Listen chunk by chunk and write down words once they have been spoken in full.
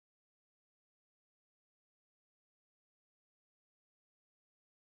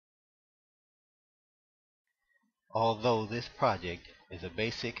Although this project is a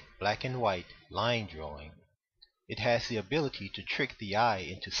basic black and white line drawing, it has the ability to trick the eye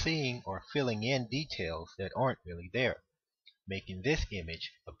into seeing or filling in details that aren't really there, making this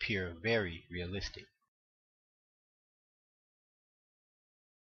image appear very realistic.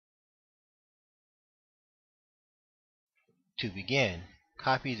 To begin,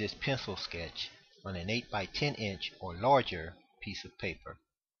 copy this pencil sketch on an 8 by 10 inch or larger piece of paper.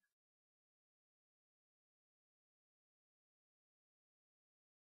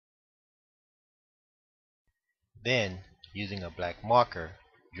 Then, using a black marker,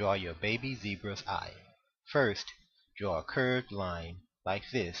 draw your baby zebra's eye. First, draw a curved line like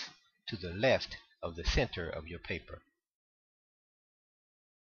this to the left of the center of your paper.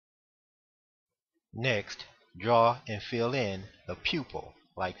 Next, draw and fill in the pupil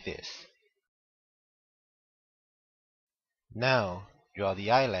like this. Now, draw the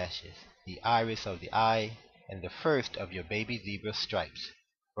eyelashes, the iris of the eye, and the first of your baby zebra's stripes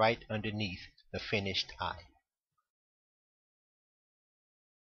right underneath the finished eye.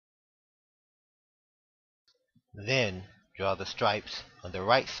 Then, draw the stripes on the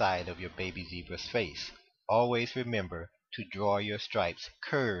right side of your baby zebra's face. Always remember to draw your stripes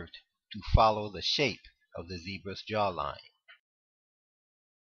curved to follow the shape of the zebra's jawline.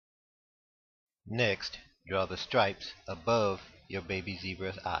 Next, draw the stripes above your baby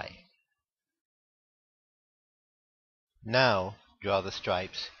zebra's eye. Now, draw the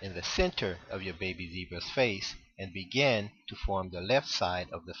stripes in the center of your baby zebra's face and begin to form the left side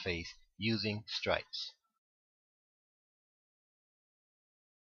of the face using stripes.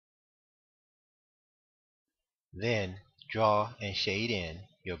 Then, draw and shade in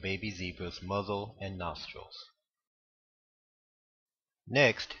your baby zebra's muzzle and nostrils.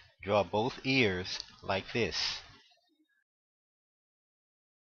 Next, draw both ears like this.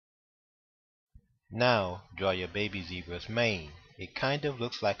 Now, draw your baby zebra's mane. It kind of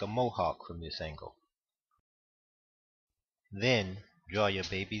looks like a mohawk from this angle. Then, draw your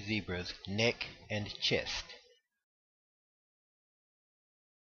baby zebra's neck and chest.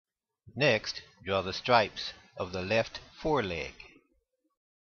 Next, draw the stripes of the left foreleg.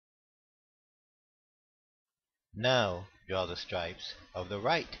 Now, draw the stripes of the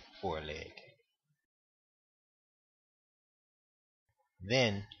right foreleg.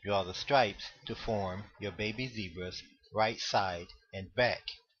 Then, draw the stripes to form your baby zebra's right side and back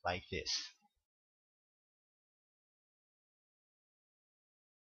like this.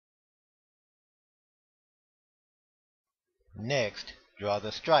 Next, draw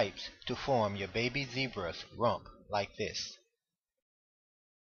the stripes to form your baby zebra's rump like this.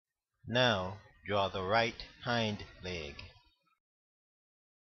 Now, draw the right hind leg.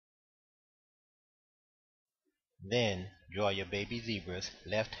 Then, draw your baby zebra's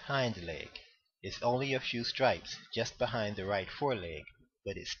left hind leg. It's only a few stripes just behind the right foreleg,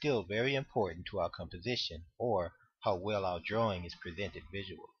 but it's still very important to our composition or how well our drawing is presented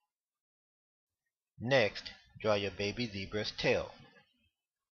visually. Next, draw your baby zebra's tail.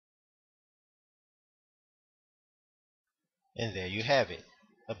 And there you have it,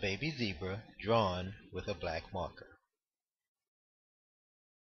 a baby zebra drawn with a black marker.